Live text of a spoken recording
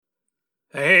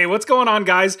Hey, what's going on,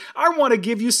 guys? I want to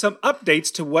give you some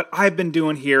updates to what I've been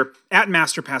doing here at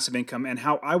Master Passive Income and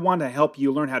how I want to help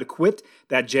you learn how to quit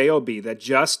that JOB, that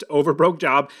just over broke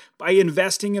job, by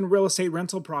investing in real estate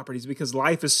rental properties, because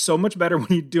life is so much better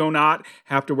when you do not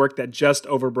have to work that just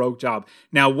over broke job.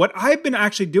 Now, what I've been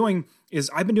actually doing is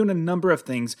I've been doing a number of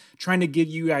things trying to give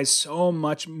you guys so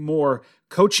much more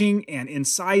coaching and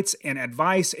insights and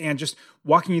advice and just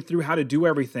walking you through how to do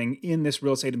everything in this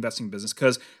real estate investing business,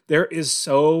 because there is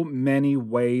so many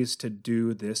ways to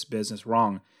do this business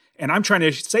wrong. And I'm trying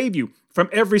to save you from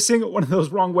every single one of those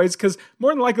wrong ways, because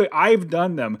more than likely I've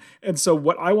done them. And so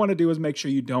what I want to do is make sure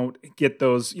you don't get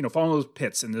those, fall in those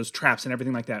pits and those traps and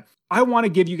everything like that. I want to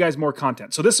give you guys more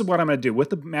content. So this is what I'm going to do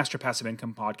with the Master Passive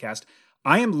Income podcast.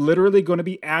 I am literally going to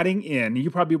be adding in, you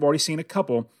probably have already seen a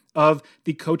couple of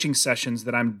the coaching sessions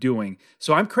that I'm doing.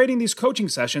 So I'm creating these coaching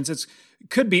sessions. It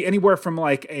could be anywhere from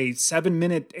like a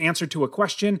 7-minute answer to a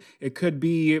question. It could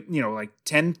be, like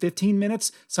 10, 15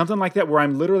 minutes, something like that, where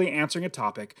I'm literally answering a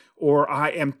topic, or I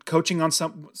am coaching on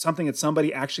something that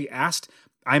somebody actually asked.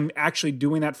 I'm actually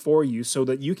doing that for you so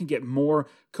that you can get more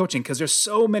coaching, because there's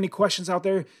so many questions out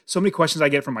there, so many questions I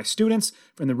get from my students,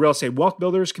 from the real estate wealth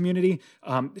builders community,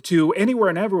 to anywhere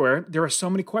and everywhere. There are so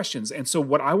many questions. And so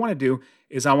what I want to do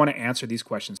is I want to answer these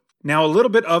questions. Now, a little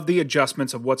bit of the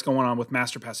adjustments of what's going on with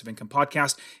Master Passive Income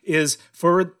Podcast is,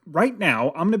 for right now,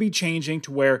 I'm going to be changing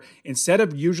to where instead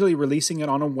of usually releasing it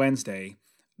on a Wednesday,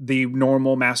 the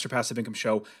normal Master Passive Income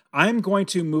show, I'm going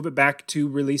to move it back to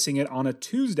releasing it on a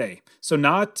Tuesday. So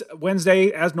not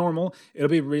Wednesday as normal. It'll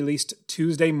be released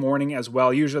Tuesday morning as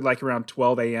well, usually like around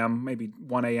 12 a.m., maybe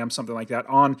 1 a.m., something like that.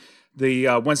 On the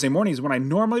Wednesday morning is when I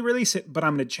normally release it, but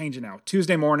I'm going to change it now.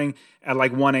 Tuesday morning at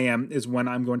like 1 a.m. is when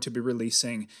I'm going to be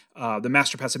releasing the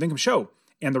Master Passive Income show.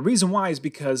 And the reason why is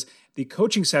because the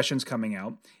coaching session's coming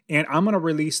out, and I'm going to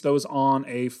release those on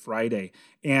a Friday.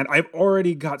 And I've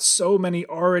already got so many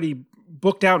already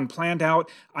booked out and planned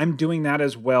out. I'm doing that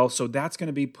as well. So that's going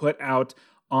to be put out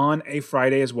on a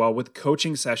Friday as well, with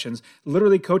coaching sessions,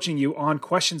 literally coaching you on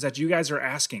questions that you guys are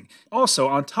asking. Also,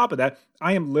 on top of that,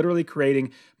 I am literally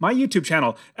creating my YouTube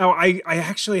channel. Now, I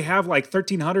actually have like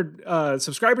 1,300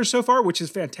 subscribers so far, which is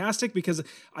fantastic, because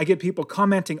I get people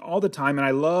commenting all the time, and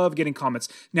I love getting comments.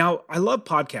 Now, I love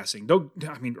podcasting. Don't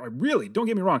get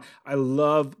me wrong. I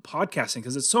love podcasting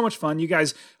because it's so much fun. You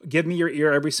guys give me your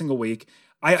ear every single week.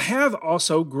 I have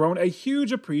also grown a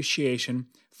huge appreciation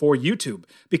for YouTube,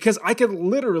 because I could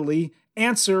literally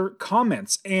answer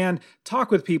comments and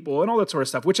talk with people and all that sort of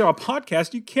stuff, which on a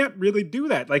podcast, you can't really do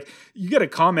that. Like, you get a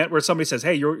comment where somebody says,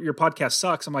 hey, your podcast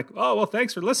sucks. I'm like, oh, well,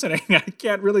 thanks for listening. I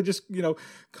can't really just,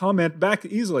 comment back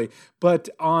easily. But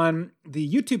on the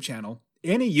YouTube channel,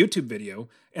 any YouTube video,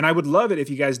 and I would love it if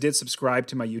you guys did subscribe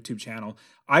to my YouTube channel,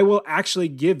 I will actually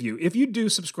give you, if you do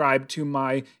subscribe to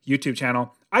my YouTube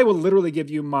channel, I will literally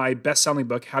give you my best-selling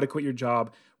book, How to Quit Your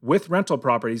Job with Rental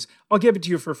Properties. I'll give it to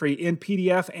you for free in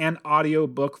PDF and audio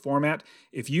book format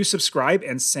if you subscribe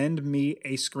and send me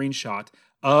a screenshot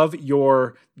of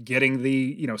your getting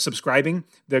the, subscribing,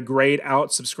 the grayed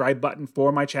out subscribe button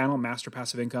for my channel, Master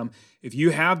Passive Income. If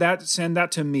you have that, send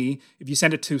that to me. If you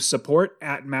send it to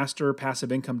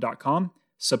support@masterpassiveincome.com,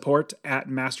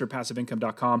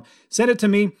 support@masterpassiveincome.com, send it to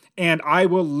me, and I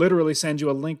will literally send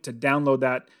you a link to download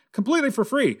that completely for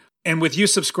free. And with you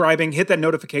subscribing, hit that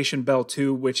notification bell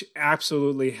too, which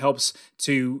absolutely helps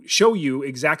to show you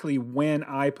exactly when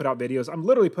I put out videos. I'm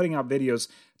literally putting out videos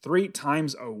 3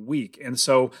 times a week. And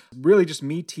so really just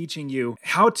me teaching you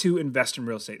how to invest in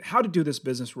real estate, how to do this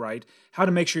business right, how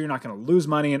to make sure you're not going to lose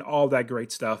money and all that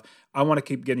great stuff. I want to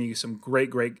keep getting you some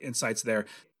great insights there.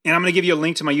 And I'm going to give you a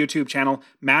link to my YouTube channel,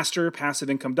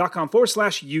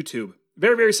 masterpassiveincome.com/YouTube.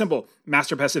 Very, very simple.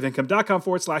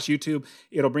 masterpassiveincome.com/YouTube.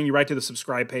 It'll bring you right to the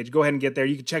subscribe page. Go ahead and get there.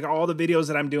 You can check out all the videos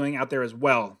that I'm doing out there as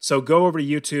well. So go over to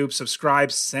YouTube,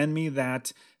 subscribe, send me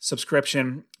that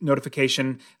subscription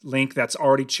notification link that's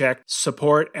already checked,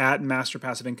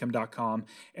 support@masterpassiveincome.com.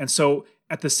 And so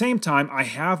at the same time, I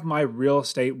have my real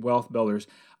estate wealth builders.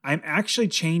 I'm actually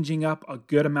changing up a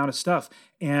good amount of stuff.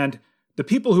 And the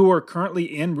people who are currently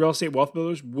in Real Estate Wealth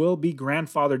Builders will be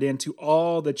grandfathered into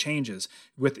all the changes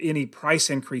with any price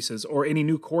increases or any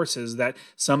new courses that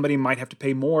somebody might have to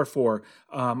pay more for,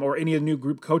 or any new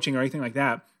group coaching or anything like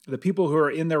that. The people who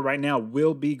are in there right now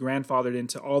will be grandfathered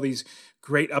into all these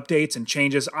great updates and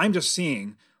changes. I'm just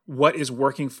seeing what is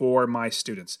working for my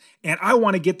students. And I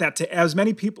want to get that to as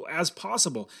many people as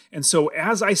possible. And so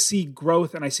as I see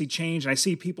growth and I see change and I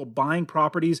see people buying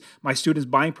properties, my students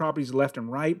buying properties left and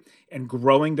right and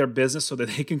growing their business so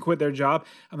that they can quit their job,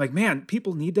 I'm like, man,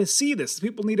 people need to see this.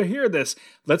 People need to hear this.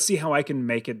 Let's see how I can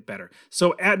make it better.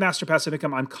 So at Master Passive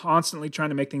Income, I'm constantly trying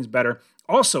to make things better.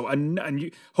 Also,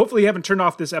 hopefully you haven't turned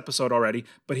off this episode already,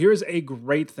 but here's a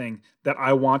great thing that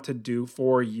I want to do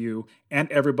for you and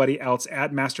everybody else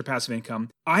at Master Passive Income.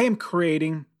 I am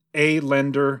creating a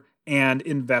lender and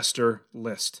investor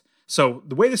list. So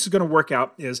the way this is going to work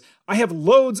out is I have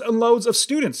loads and loads of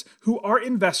students who are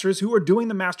investors, who are doing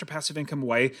the Master Passive Income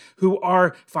way, who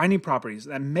are finding properties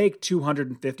that make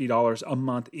 $250 a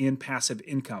month in passive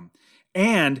income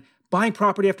and buying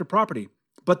property after property.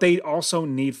 But they also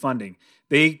need funding.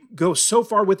 They go so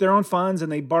far with their own funds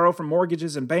and they borrow from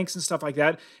mortgages and banks and stuff like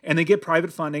that, and they get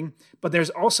private funding. But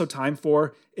there's also time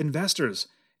for investors.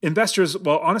 Investors,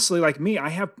 well, honestly, like me, I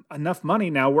have enough money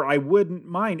now where I wouldn't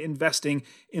mind investing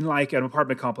in like an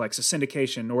apartment complex, a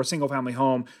syndication, or a single family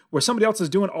home where somebody else is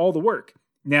doing all the work.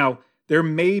 Now, there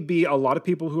may be a lot of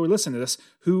people who are listening to this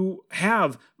who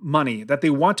have money that they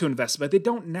want to invest, but they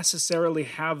don't necessarily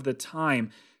have the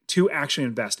time to actually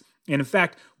invest. And in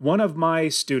fact, one of my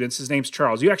students, his name's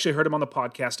Charles. You actually heard him on the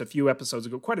podcast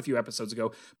quite a few episodes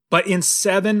ago. But in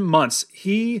 7 months,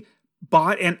 he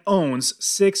bought and owns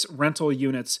 6 rental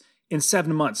units in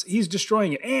 7 months. He's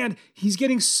destroying it. And he's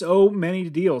getting so many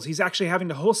deals. He's actually having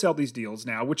to wholesale these deals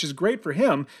now, which is great for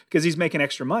him because he's making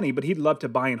extra money, but he'd love to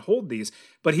buy and hold these,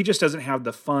 but he just doesn't have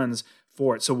the funds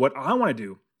for it. So what I want to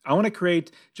do, I want to create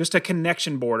just a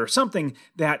connection board or something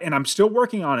that, and I'm still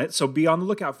working on it, so be on the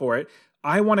lookout for it.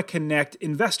 I want to connect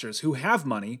investors who have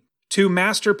money to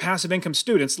Master Passive Income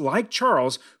students like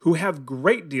Charles who have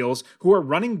great deals, who are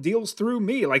running deals through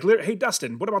me. Like, hey,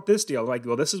 Dustin, what about this deal? Like,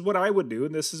 well, this is what I would do,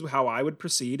 and this is how I would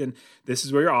proceed, and this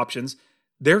is where your options.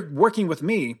 They're working with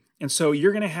me, and so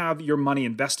you're going to have your money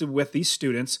invested with these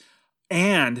students,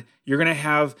 and you're going to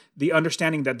have the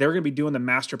understanding that they're going to be doing the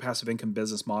Master Passive Income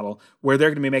business model where they're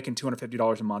going to be making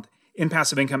 $250 a month in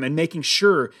passive income and making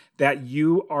sure that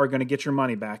you are going to get your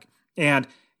money back. And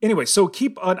anyway, so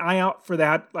keep an eye out for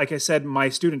that. Like I said, my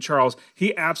student Charles,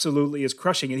 he absolutely is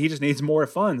crushing it. He just needs more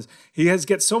funds. He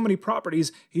gets so many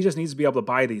properties, he just needs to be able to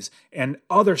buy these. And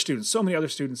other students, so many other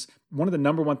students, one of the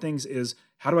number one things is,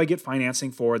 how do I get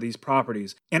financing for these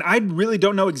properties? And I really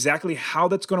don't know exactly how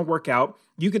that's going to work out.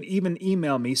 You could even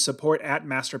email me,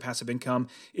 support@Master Passive Income.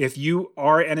 If you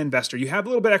are an investor, you have a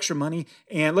little bit extra money,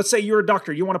 and let's say you're a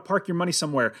doctor, you want to park your money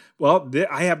somewhere. Well,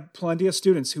 I have plenty of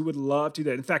students who would love to do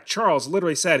that. In fact, Charles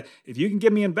literally said, if you can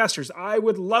give me investors, I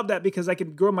would love that because I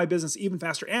can grow my business even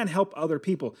faster and help other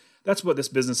people. That's what this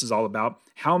business is all about.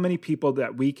 How many people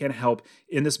that we can help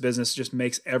in this business just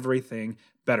makes everything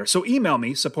better. So email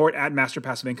me,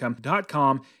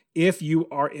 support@masterpassiveincome.com if you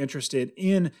are interested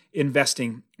in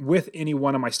investing with any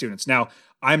one of my students. Now,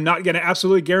 I'm not going to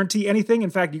absolutely guarantee anything.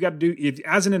 In fact, you got to do,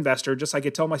 as an investor, just like I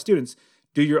tell my students,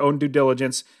 do your own due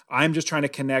diligence. I'm just trying to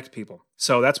connect people.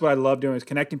 So that's what I love doing, is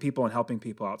connecting people and helping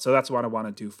people out. So that's what I want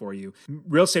to do for you.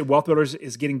 Real Estate Wealth Builders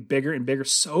is getting bigger and bigger.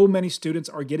 So many students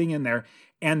are getting in there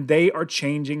and they are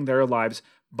changing their lives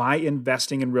by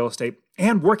investing in real estate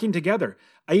and working together.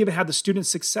 I even have the Student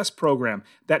Success Program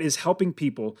that is helping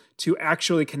people to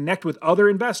actually connect with other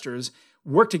investors,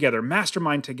 work together,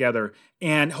 mastermind together,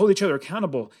 and hold each other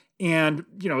accountable and,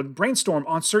 brainstorm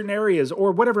on certain areas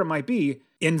or whatever it might be.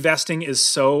 Investing is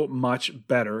so much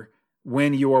better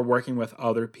when you are working with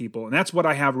other people. And that's what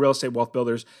I have, Real Estate Wealth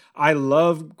Builders. I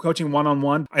love coaching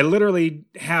one-on-one. I literally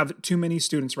have too many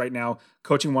students right now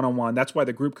coaching one-on-one. That's why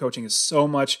the group coaching is so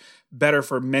much better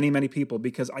for many, many people,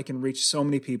 because I can reach so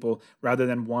many people rather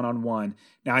than one-on-one.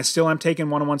 Now, I still am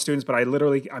taking one-on-one students, but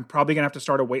I'm probably going to have to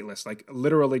start a wait list. Like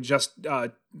literally just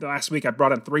last week, I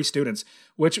brought in 3 students,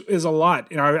 which is a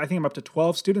lot. I think I'm up to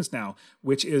 12 students now,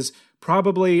 which is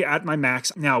probably at my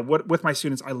max. Now, with my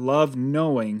students, I love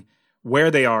knowing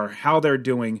where they are, how they're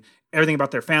doing, everything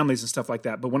about their families and stuff like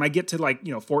that. But when I get to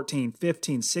 14,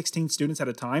 15, 16 students at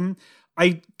a time,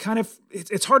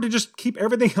 it's hard to just keep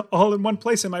everything all in one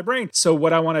place in my brain. So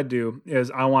what I want to do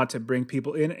is I want to bring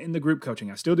people in the group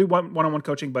coaching. I still do one-on-one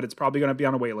coaching, but it's probably going to be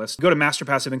on a wait list. Go to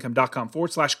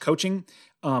masterpassiveincome.com/coaching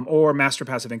or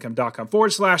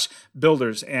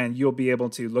masterpassiveincome.com/builders, and you'll be able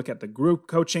to look at the group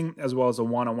coaching as well as the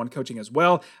one-on-one coaching as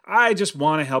well. I just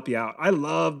want to help you out. I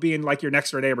love being like your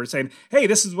next door neighbor saying, hey,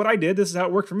 this is what I did. This is how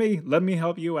it worked for me. Let me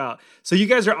help you out. So you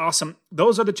guys are awesome.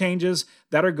 Those are the changes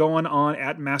that are going on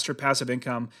at Master Passive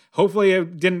Income. Hopefully I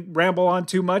didn't ramble on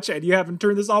too much and you haven't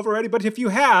turned this off already. But if you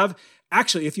have,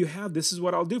 this is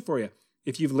what I'll do for you.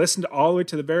 if you've listened all the way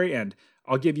to the very end,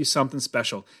 I'll give you something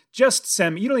special. Just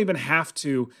send me, you don't even have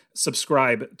to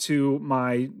subscribe to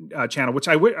my channel, which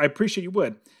I appreciate you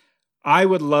would. I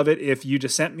would love it if you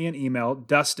just sent me an email,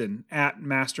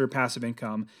 Dustin@Master Passive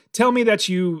Income. Tell me that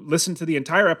you listened to the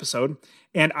entire episode,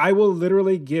 and I will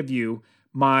literally give you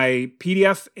my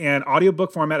PDF and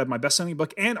audiobook format of my best-selling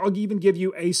book, and I'll even give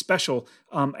you a special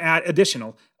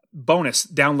additional bonus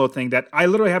download thing that I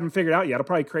literally haven't figured out yet. I'll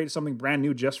probably create something brand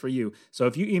new just for you. So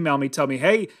if you email me, tell me,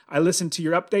 hey, I listened to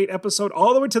your update episode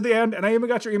all the way to the end, and I even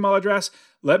got your email address.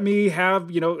 Let me have,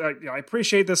 I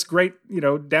appreciate this great,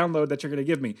 download that you're going to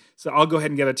give me. So I'll go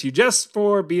ahead and give it to you just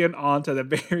for being on to the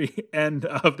very end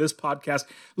of this podcast.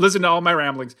 Listen to all my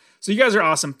ramblings. So you guys are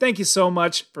awesome. Thank you so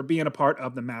much for being a part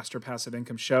of the Master Passive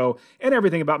Income Show and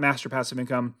everything about Master Passive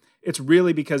Income. It's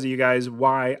really because of you guys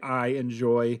why I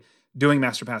enjoy doing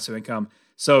Master Passive Income.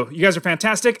 So you guys are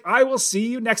fantastic. I will see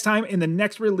you next time in the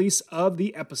next release of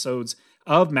the episodes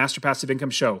of Master Passive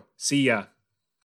Income Show. See ya.